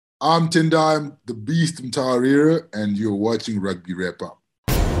I'm Tendai, the Beast Mtarira, and you're watching Rugby Wrap Up.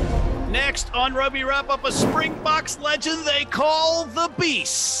 Next on Rugby Wrap Up, a Springboks legend they call the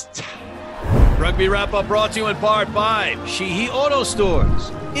Beast. Rugby Wrap Up brought to you in part by Sheehy Auto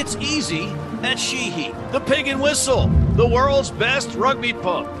Stores. It's easy at Sheehy. The Pig and Whistle, the world's best rugby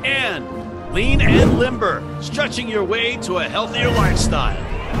pub. And Lean and Limber, stretching your way to a healthier lifestyle.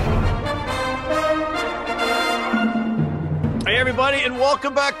 Hey, everybody, and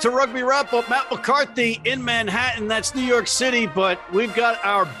welcome back to Rugby Wrap Up. Matt McCarthy in Manhattan. That's New York City, but we've got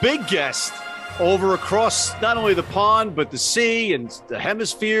our big guest over across not only the pond, but the sea and the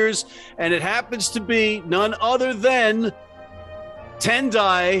hemispheres. And it happens to be none other than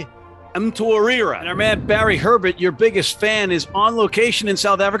Tendai Mtawarira. And our man Barry Herbert, your biggest fan, is on location in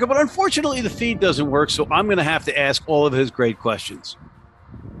South Africa, but unfortunately the feed doesn't work, so I'm going to have to ask all of his great questions.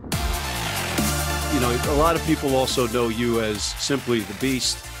 You know, a lot of people also know you as simply the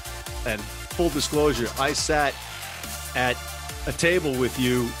Beast. And full disclosure, I sat at a table with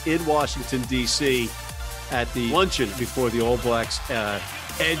you in Washington, D.C. at the luncheon before the All Blacks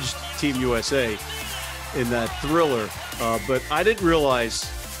edged Team USA in that thriller. But I didn't realize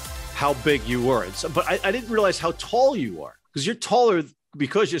how big you were. But I didn't realize how tall you are, because you're taller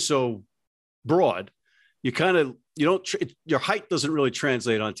because you're so broad. Your height doesn't really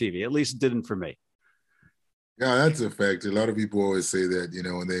translate on TV. At least it didn't for me. Yeah, that's a fact. A lot of people always say that,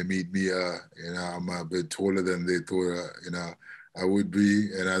 when they meet me, I'm a bit taller than they thought, I would be.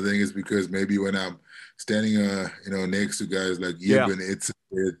 And I think it's because maybe when I'm standing, next to guys like Eben,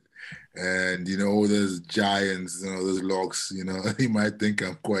 and, all those giants, those locks, he might think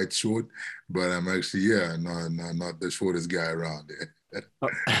I'm quite short, but I'm actually, not the shortest guy around there.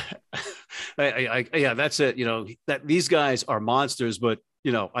 Yeah, that's it. That these guys are monsters, but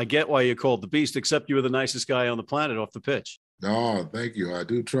I get why you're called the Beast, except you were the nicest guy on the planet off the pitch. No, thank you. I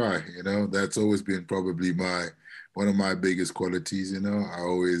do try. That's always been probably one of my biggest qualities. I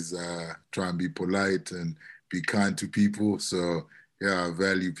always try and be polite and be kind to people. So I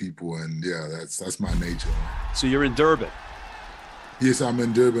value people, and that's my nature. So you're in Durban? Yes, I'm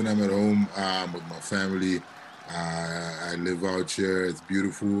in Durban. I'm at home with my family. I live out here. It's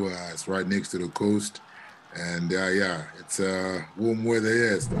beautiful. It's right next to the coast. And it's warm weather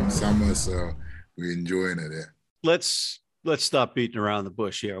here. It's summer, so we're enjoying it here. Let's stop beating around the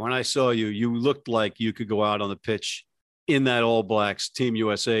bush here. When I saw you, you looked like you could go out on the pitch in that All Blacks Team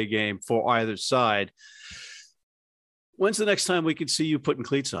USA game for either side. When's the next time we could see you putting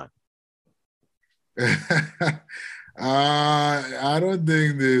cleats on? I don't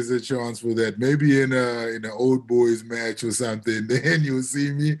think there's a chance for that. Maybe in an old boys match or something, then you'll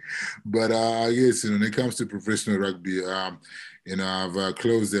see me. But I guess when it comes to professional rugby, I've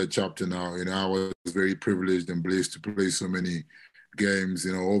closed that chapter now. I was very privileged and blessed to play so many games.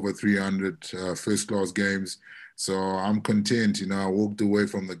 Over 300 first-class games. So I'm content. I walked away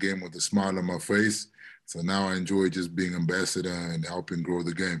from the game with a smile on my face. So now I enjoy just being ambassador and helping grow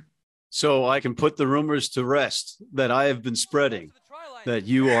the game. So I can put the rumors to rest that I have been spreading that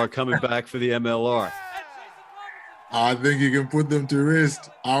you are coming back for the MLR. I think you can put them to rest.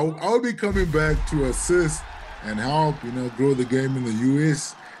 I'll be coming back to assist and help, grow the game in the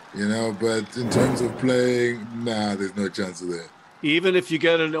US, but in terms of playing, there's no chance of that. Even if you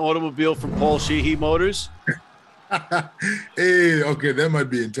get an automobile from Paul Sheehy Motors? Hey, okay, that might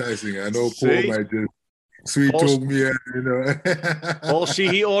be enticing. I know Paul might just sweet talk me, Paul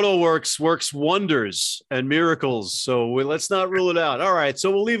Sheehy Auto works wonders and miracles. So let's not rule it out. All right, so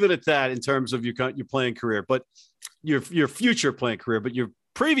we'll leave it at that in terms of your playing career, but your future playing career. But your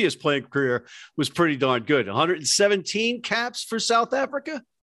previous playing career was pretty darn good. 117 caps for South Africa.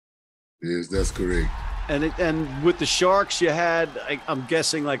 Yes, that's correct. And with the Sharks, you had, I'm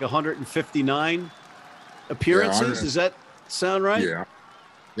guessing, like 159 appearances. Does that sound right? Yeah,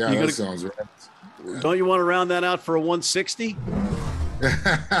 that sounds right. Don't you want to round that out for a 160?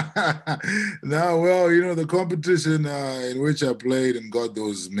 No, well, the competition in which I played and got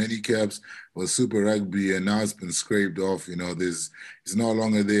those many caps was Super Rugby, and now it's been scraped off. It's no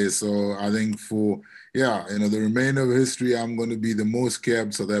longer there. So I think for the remainder of history, I'm going to be the most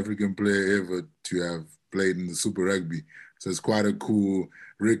capped South African player ever to have played in the Super Rugby. So it's quite a cool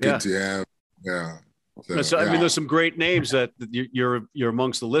record to have. Yeah. So, I mean, there's some great names that you're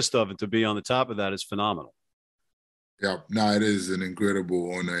amongst the list of, and to be on the top of that is phenomenal. Yeah, no, it is an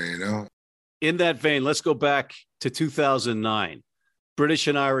incredible honor, In that vein, let's go back to 2009, British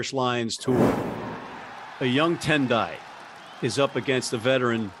and Irish Lions tour. A young Tendai is up against a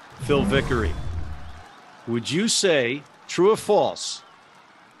veteran, Phil Vickery. Would you say, true or false,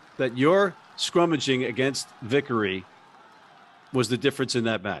 that your scrummaging against Vickery was the difference in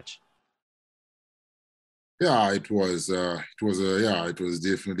that match? Yeah, it was. It was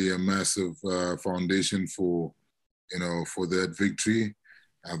definitely a massive foundation for for that victory.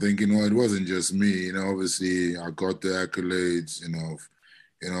 I think it wasn't just me. Obviously I got the accolades.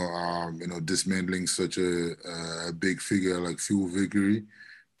 Dismantling such a big figure like Phil Vickery,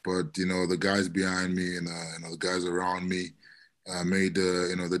 but the guys behind me and the guys around me made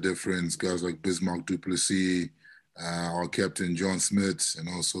the difference. Guys like Bismarck Duplessis, our captain John Smith, and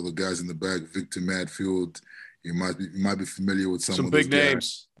also the guys in the back, Victor Matfield. You might be familiar with some of big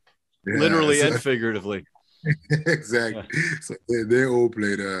names, yeah, literally and figuratively. Exactly. Yeah. So they all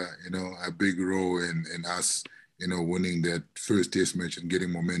played a big role in us winning that first test match and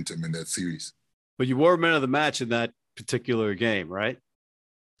getting momentum in that series. But you were man of the match in that particular game, right?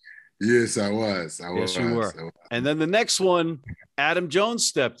 Yes, I was. Yes, you were. And then the next one, Adam Jones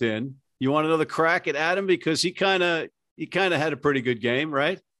stepped in. You want another crack at Adam because he kind of had a pretty good game,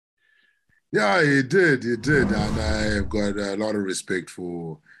 right? Yeah, he did. And I've got a lot of respect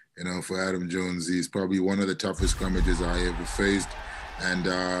for Adam Jones. He's probably one of the toughest scrummages I ever faced. And,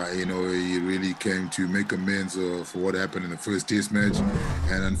 he really came to make amends for what happened in the first test match.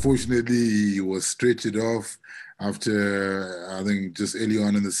 And unfortunately, he was stretched off after, I think, just early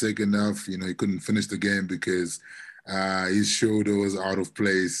on in the second half. He couldn't finish the game because his shoulder was out of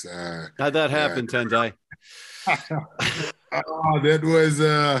place. How'd that happen, Tendai? That was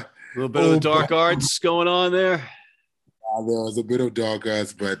a little bit of the dark arts going on there. There was a bit of dark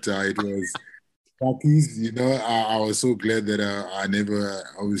arts, but it was Bucky's. I was so glad that I never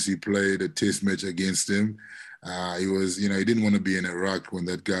obviously played a test match against him. He was, he didn't want to be in Iraq when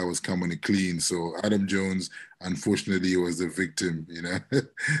that guy was coming clean. So Adam Jones, unfortunately, was the victim.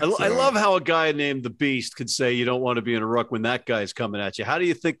 I love how a guy named the Beast could say you don't want to be in Iraq when that guy's coming at you. How do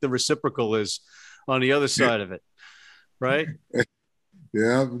you think the reciprocal is on the other side of it? Right?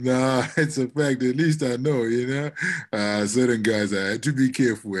 Yeah, no, it's a fact. At least I know, certain guys I had to be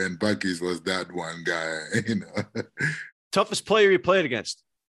careful, and Bucky's was that one guy, Toughest player you played against?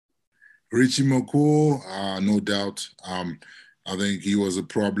 Richie McCaw, no doubt. I think he was a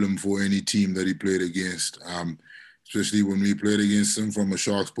problem for any team that he played against, especially when we played against him from a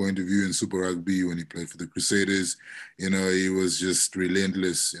Sharks point of view in Super Rugby when he played for the Crusaders. He was just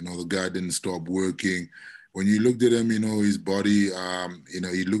relentless. The guy didn't stop working. When you looked at him, his body,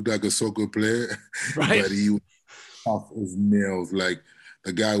 he looked like a soccer player, right? But he was tough as nails. Like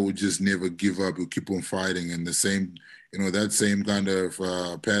the guy would just never give up. He'll keep on fighting. And the same, that same kind of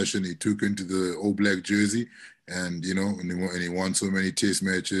passion he took into the All Black jersey. And, and he won so many test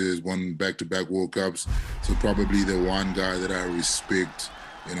matches, won back-to-back World Cups. So probably the one guy that I respect,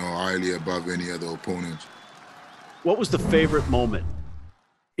 highly above any other opponent. What was the favorite moment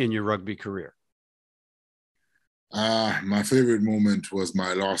in your rugby career? My favorite moment was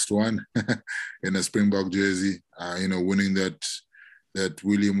my last one in a Springbok jersey. Winning that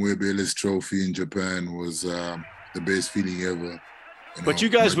William Webb Ellis Trophy in Japan was the best feeling ever. But you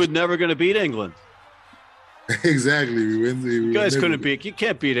guys were never going to beat England. Exactly. You guys couldn't beat. You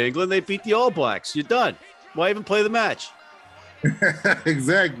can't beat England. They beat the All Blacks. You're done. Why even play the match?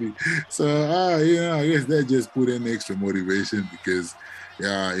 Exactly. So, I guess that just put in extra motivation because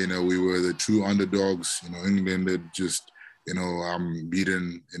we were the true underdogs. England had just,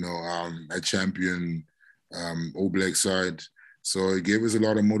 beaten, a champion All Black side. So it gave us a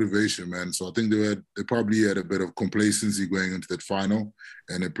lot of motivation, man. So I think they probably had a bit of complacency going into that final,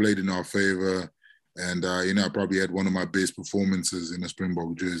 and it played in our favor. And, I probably had one of my best performances in a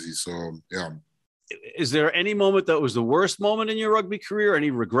Springbok jersey. So, yeah. Is there any moment that was the worst moment in your rugby career? Any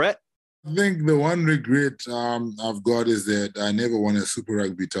regret? I think the one regret I've got is that I never won a Super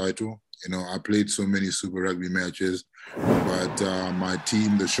Rugby title. I played so many Super Rugby matches, but my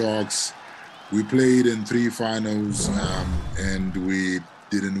team, the Sharks, we played in 3 finals and we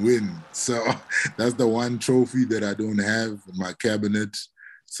didn't win. So that's the one trophy that I don't have in my cabinet.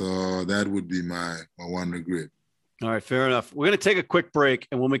 So that would be my one regret. All right, fair enough. We're going to take a quick break,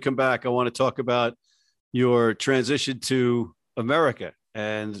 and when we come back, I want to talk about your transition to America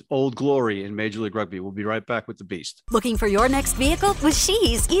and Old Glory in Major League Rugby. We'll be right back with the Beast. Looking for your next vehicle? With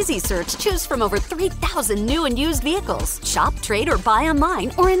Sheehy's Easy Search, choose from over 3,000 new and used vehicles. Shop, trade, or buy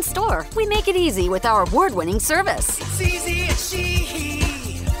online or in store. We make it easy with our award-winning service. It's easy at Sheehy.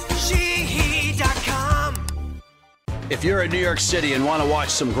 Sheehy.com. If you're in New York City and want to watch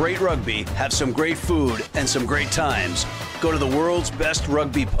some great rugby, have some great food, and some great times, go to the world's best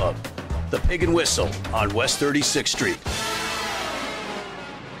rugby pub, the Pig and Whistle on West 36th Street.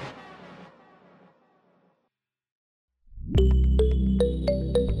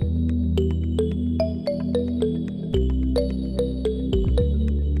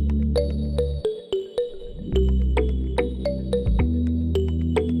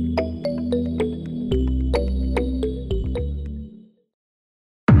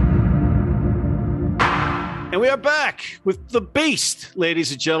 are back with the Beast,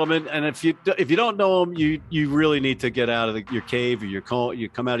 ladies and gentlemen. And if you don't know him, you really need to get out of your cave or you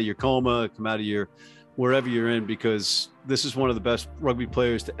come out of your coma, come out of your wherever you're in, because this is one of the best rugby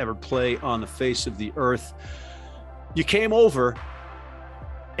players to ever play on the face of the earth. You came over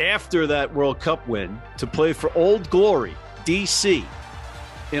after that World Cup win to play for Old Glory, DC,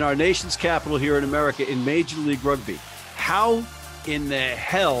 in our nation's capital here in America in Major League Rugby. How in the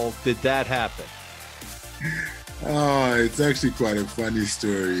hell did that happen? Oh, it's actually quite a funny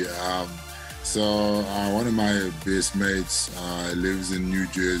story. So one of my best mates lives in New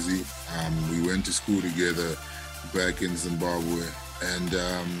Jersey. We went to school together back in Zimbabwe. And,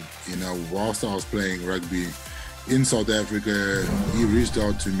 whilst I was playing rugby in South Africa, he reached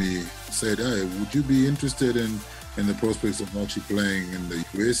out to me, said, hey, would you be interested in the prospects of actually playing in the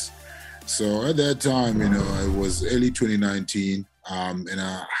US? So at that time, it was early 2019.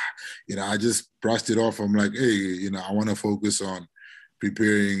 I just brushed it off. I'm like, hey, I want to focus on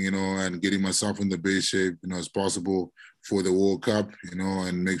preparing, and getting myself in the best shape, as possible for the World Cup,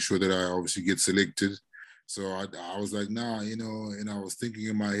 and make sure that I obviously get selected. So I was like, nah, I was thinking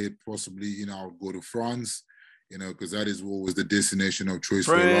in my head, possibly, I would go to France, because that is what was the destination of choice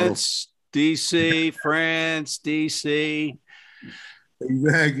for a lot of DC, France, DC.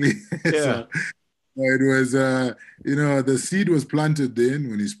 Exactly. Yeah. So, it was, the seed was planted then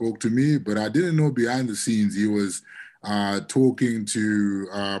when he spoke to me, but I didn't know behind the scenes he was talking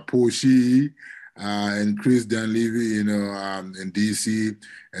to Paul Sheehy and Chris Dunleavy, in DC,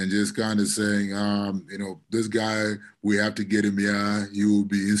 and just kind of saying, this guy, we have to get him here. He will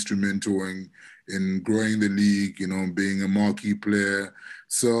be instrumental in growing the league, being a marquee player.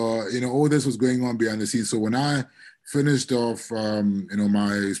 So, all this was going on behind the scenes. So when I finished off,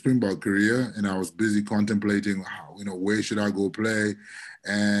 my Springbok career, and I was busy contemplating, where should I go play?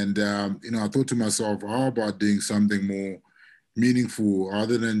 And, I thought to myself, how about doing something more meaningful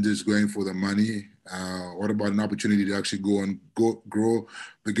other than just going for the money? What about an opportunity to actually go grow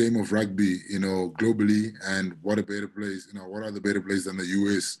the game of rugby, globally? And what a better place, what are the better places than the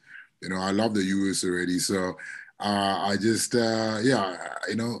US? I love the US already. So I just,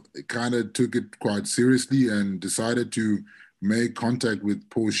 kind of took it quite seriously and decided to make contact with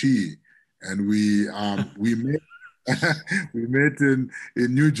Paul Sheehy. And we met we met in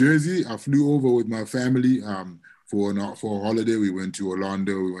New Jersey. I flew over with my family for a holiday. We went to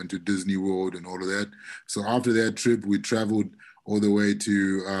Orlando, we went to Disney World and all of that. So after that trip, we traveled all the way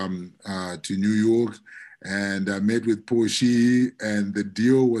to New York, and I met with Paul Sheehy, and the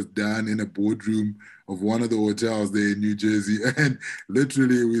deal was done in a boardroom of one of the hotels there in New Jersey. And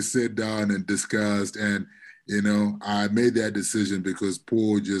literally we sat down and discussed, and I made that decision because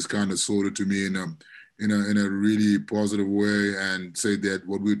Paul just kind of sold it to me in a really positive way, and said that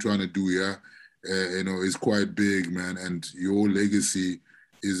what we're trying to do here, is quite big, man, and your legacy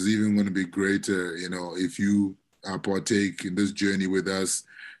is even going to be greater, if you partake in this journey with us.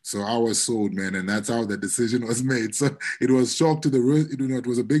 So I was sold, man, and that's how the decision was made. So it was shock to the rest, it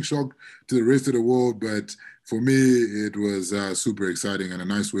was a big shock to the rest of the world, but for me, it was super exciting and a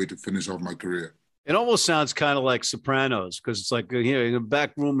nice way to finish off my career. It almost sounds kind of like Sopranos, because it's like, in a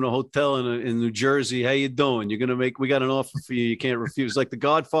back room in a hotel in New Jersey. How you doing? We got an offer for you. You can't refuse. Like The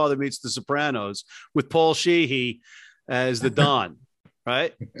Godfather meets The Sopranos with Paul Sheehy as the Don,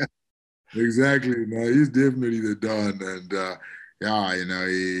 right? Exactly. No, he's definitely the Don. And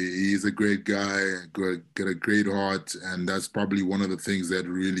he's a great guy, got a great heart. And that's probably one of the things that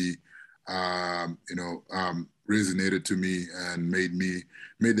really, resonated to me and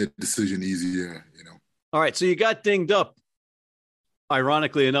made that decision easier, All right. So you got dinged up,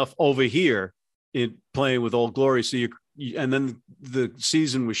 ironically enough, over here in playing with Old Glory. So and then the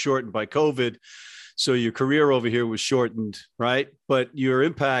season was shortened by COVID. So your career over here was shortened, right? But your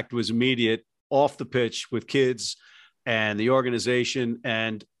impact was immediate off the pitch with kids and the organization.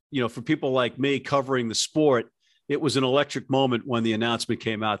 And, for people like me covering the sport, it was an electric moment when the announcement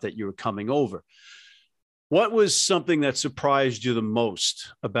came out that you were coming over. What was something that surprised you the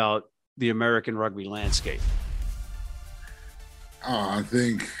most about the American rugby landscape? Oh, I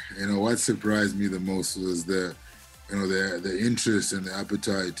think, what surprised me the most was the interest and the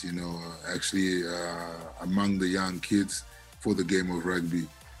appetite, actually among the young kids for the game of rugby.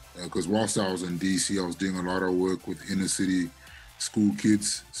 Because whilst I was in DC, I was doing a lot of work with inner city school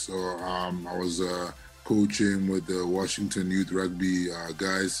kids. So I was coaching with the Washington Youth Rugby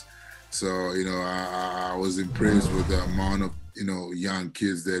guys. So, I was impressed with the amount of, young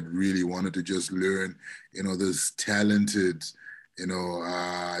kids that really wanted to just learn, this talented,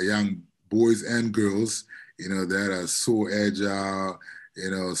 young boys and girls, that are so agile,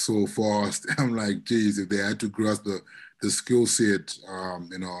 so fast. I'm like, geez, if they had to grasp the skill set,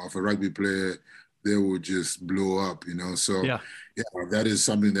 of a rugby player, they would just blow up. So Yeah. yeah, that is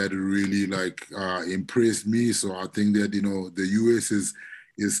something that really impressed me. So I think that the US is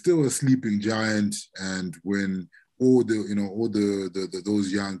still a sleeping giant, and when all the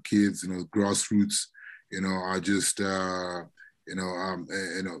those young kids, grassroots, are just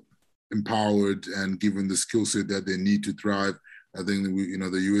empowered and given the skill set that they need to thrive, I think that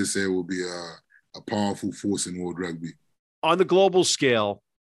the USA will be a powerful force in world rugby. On the global scale,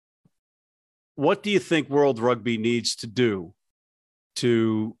 what do you think world rugby needs to do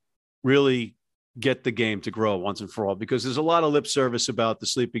to really get the game to grow once and for all? Because there's a lot of lip service about the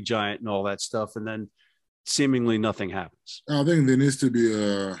sleeping giant and all that stuff, and then seemingly nothing happens. I think there needs to be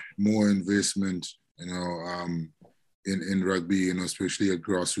more investment, in rugby, especially at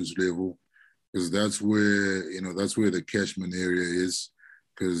grassroots level, because that's where the catchment area is.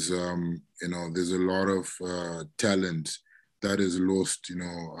 Because there's a lot of talent that is lost,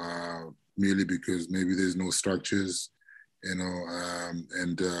 merely because maybe there's no structures,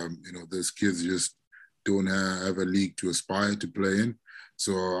 those kids just don't have a league to aspire to play in.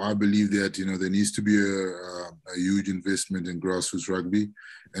 So I believe that, there needs to be a huge investment in grassroots rugby,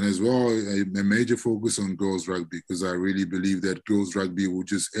 and as well a major focus on girls rugby, because I really believe that girls rugby will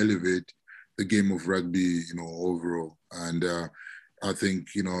just elevate the game of rugby, overall. And I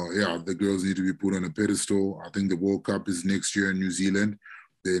think, the girls need to be put on a pedestal. I think the World Cup is next year in New Zealand.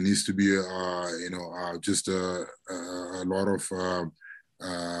 There needs to be, just a lot of,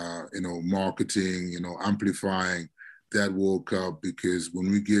 marketing, amplifying that World Cup, because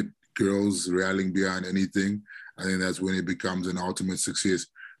when we get girls rallying behind anything, I think that's when it becomes an ultimate success.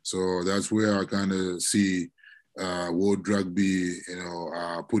 So that's where I kind of see World Rugby,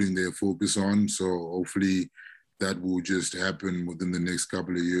 putting their focus on. So hopefully that will just happen within the next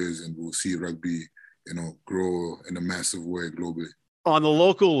couple of years, and we'll see rugby, grow in a massive way globally. On the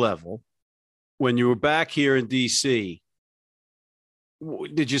local level, when you were back here in DC,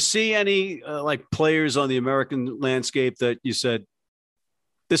 did you see any players on the American landscape that you said,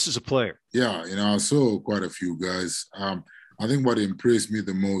 this is a player? Yeah, I saw quite a few guys. I think what impressed me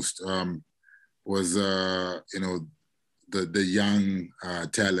the most was, the young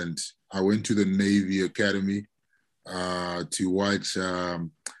talent. I went to the Navy Academy to watch, I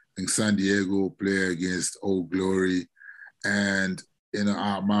think, San Diego play against Old Glory. And,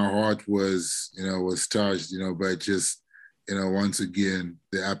 my heart was touched, by just, once again,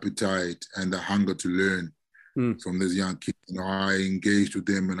 the appetite and the hunger to learn from this young kid. I engaged with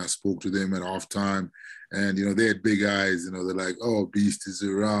them and I spoke to them at halftime, and, they had big eyes, they're like, oh, Beast is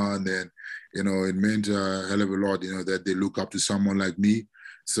around. And, it meant a hell of a lot, that they look up to someone like me.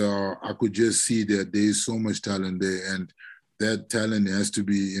 So I could just see that there's so much talent there, and that talent has to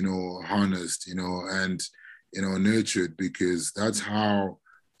be, harnessed, and, nurtured, because that's how,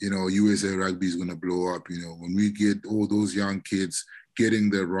 USA rugby is going to blow up. When we get all those young kids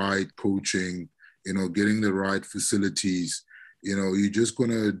getting the right coaching, getting the right facilities, you're just going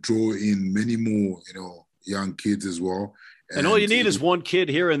to draw in many more, young kids as well. And all you need is one kid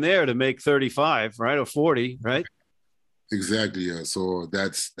here and there to make 35, right? Or 40, right? Exactly. Yeah. So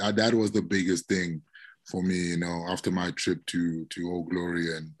that was the biggest thing for me, after my trip to Old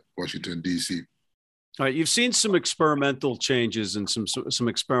Glory and Washington, D.C. All right, you've seen some experimental changes and some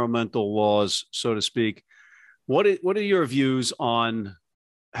experimental laws, so to speak. What are your views on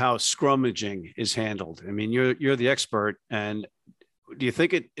how scrummaging is handled? I mean, you're the expert, and do you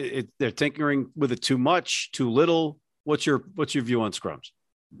think they're tinkering with it too much, too little? What's your view on scrums?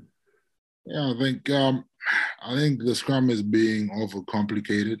 Yeah, I think the scrum is being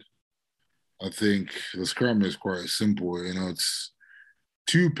overcomplicated. I think the scrum is quite simple. It's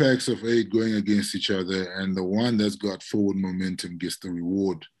 2 packs of 8 going against each other, and the one that's got forward momentum gets the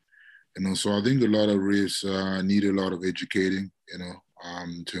reward. So I think a lot of refs need a lot of educating,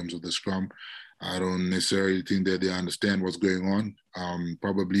 in terms of the scrum. I don't necessarily think that they understand what's going on,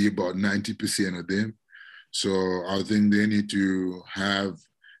 probably about 90% of them. So I think they need to have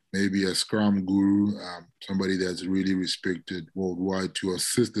maybe a scrum guru, somebody that's really respected worldwide, to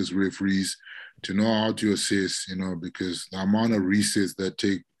assist these referees to know how to assess, because the amount of resets that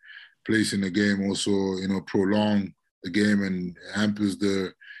take place in the game also, prolong the game and hampers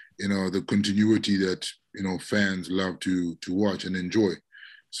the, the continuity that, fans love to watch and enjoy.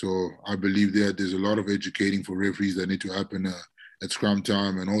 So I believe that there's a lot of educating for referees that need to happen at scrum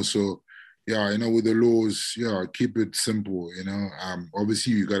time. And also, with the laws, keep it simple,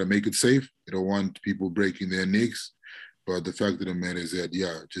 obviously you got to make it safe. You don't want people breaking their necks, but the fact of the matter is that,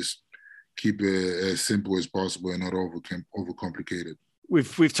 just keep it as simple as possible and not overcomplicated.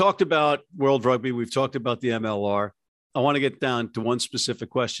 We've talked about World Rugby. We've talked about the MLR. I want to get down to one specific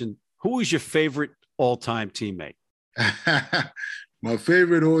question. Who is your favorite all-time teammate? My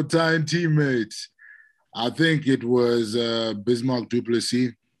favorite all-time teammate, I think it was Bismarck du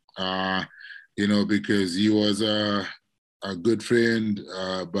Plessis, because he was a good friend,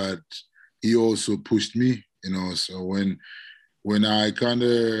 but he also pushed me, so when I kind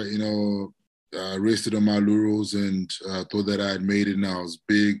of, rested on my laurels and thought that I had made it and I was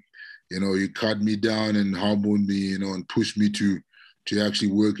big, he cut me down and humbled me, and pushed me to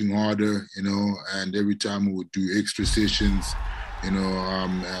actually working harder, and every time we would do extra sessions,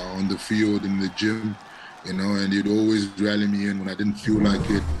 on the field, in the gym, and he'd always rally me in when I didn't feel like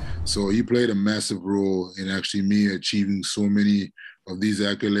it. So he played a massive role in actually me achieving so many of these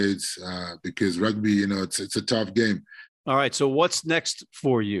accolades because rugby, it's a tough game. All right. So what's next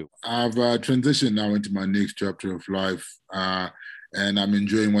for you? I've transitioned now into my next chapter of life, and I'm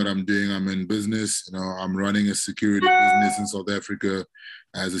enjoying what I'm doing. I'm in business. I'm running a security business in South Africa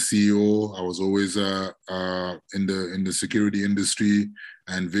as a CEO. I was always in the security industry.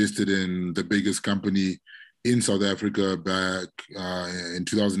 I invested in the biggest company in South Africa back in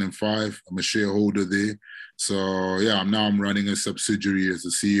 2005. I'm a shareholder there. So yeah, I'm running a subsidiary as a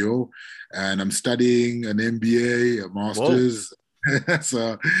CEO, and I'm studying an MBA, a master's.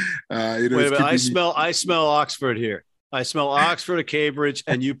 So wait a minute, I smell Oxford here. I smell Oxford or Cambridge,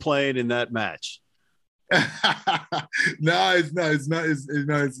 and you playing in that match. No, it's not.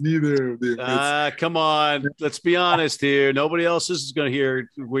 It's neither of them. Come on, let's be honest here. Nobody else is going to hear.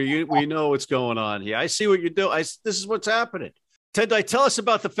 We know what's going on here. I see what you're doing. This is what's happening. Tendai, tell us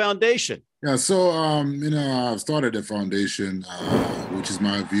about the foundation. Yeah, so I've started a foundation, which is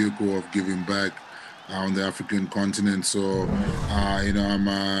my vehicle of giving back on the African continent. So,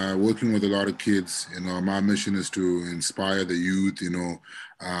 I'm working with a lot of kids. My mission is to inspire the youth,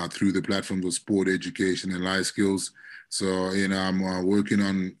 through the platforms of sport, education, and life skills. So, I'm working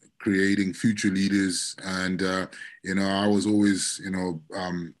on creating future leaders. And, I was always,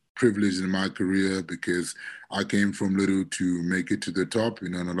 privileged in my career because I came from little to make it to the top,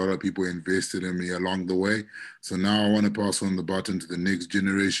 and a lot of people invested in me along the way. So now I want to pass on the baton to the next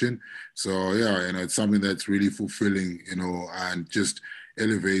generation. So yeah, it's something that's really fulfilling, and just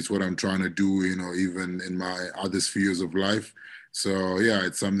elevates what I'm trying to do, even in my other spheres of life. So yeah,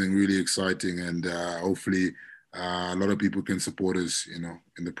 it's something really exciting, and hopefully a lot of people can support us,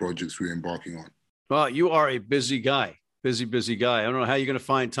 in the projects we're embarking on. Well, you are a busy guy. Busy guy. I don't know how you're going to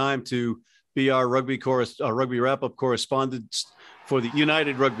find time to be our rugby wrap-up correspondent for the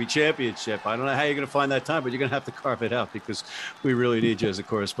United Rugby Championship. I don't know how you're going to find that time, but you're going to have to carve it out because we really need you as a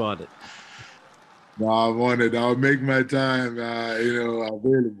correspondent. No, I want it. I'll make my time,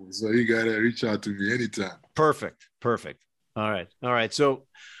 available. So you got to reach out to me anytime. Perfect. All right. So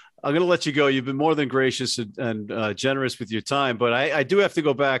I'm going to let you go. You've been more than gracious and generous with your time, but I do have to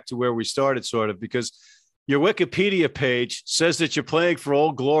go back to where we started, sort of, because your Wikipedia page says that you're playing for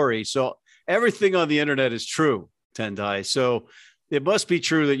Old Glory. So everything on the internet is true, Tendai. So it must be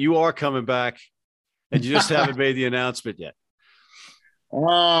true that you are coming back and you just haven't made the announcement yet.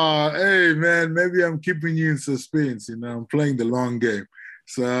 Oh, hey, man, maybe I'm keeping you in suspense. I'm playing the long game.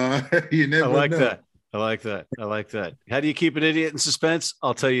 So you never know. I like that. How do you keep an idiot in suspense?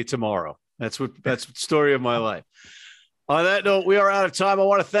 I'll tell you tomorrow. That's the story of my life. On that note, we are out of time. I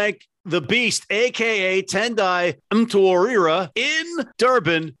want to thank the Beast, a.k.a. Tendai Mtawarira in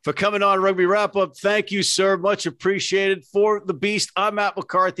Durban, for coming on Rugby Wrap-Up. Thank you, sir. Much appreciated. For the Beast, I'm Matt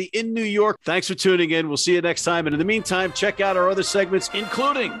McCarthy in New York. Thanks for tuning in. We'll see you next time. And in the meantime, check out our other segments,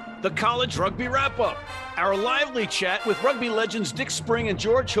 including the College Rugby Wrap-Up, our lively chat with rugby legends Dick Spring and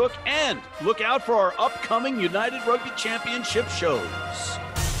George Hook, and look out for our upcoming United Rugby Championship shows.